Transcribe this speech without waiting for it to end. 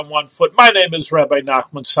1 foot. My name is Rabbi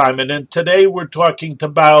Nachman Simon, and today we're talking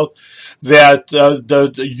about that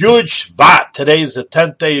the Yud Shvat. Today is the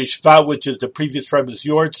 10th day of Shvat, which is the previous Rebbe's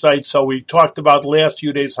Yortzeit. So we talked about the last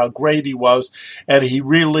few days how great he was, and he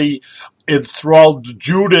really enthralled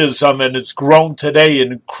Judaism, and it's grown today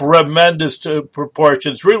in tremendous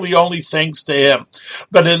proportions, really only thanks to him.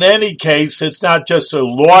 But in any case, it's not just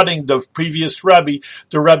lauding the previous Rebbe.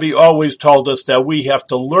 The Rebbe always told us that we have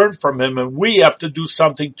to learn from him, and we have to do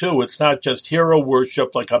something too. It's not just hero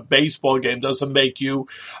worship like a baseball game. Doesn't make you,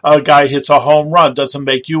 a guy hits a home run, doesn't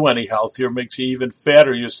make you any healthier, makes you even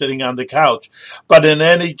fatter. You're sitting on the couch. But in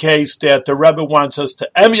any case, that the Rebbe wants us to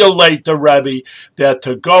emulate the Rebbe, that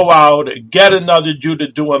to go out and get another Jew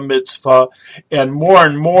to do a mitzvah, and more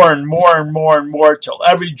and more and more and more and more till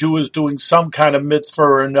every Jew is doing some kind of mitzvah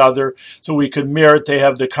or another, so we can merit to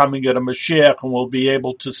have the coming of the Mashiach, and we'll be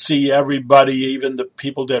able to see everybody, even the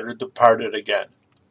people that are departed again.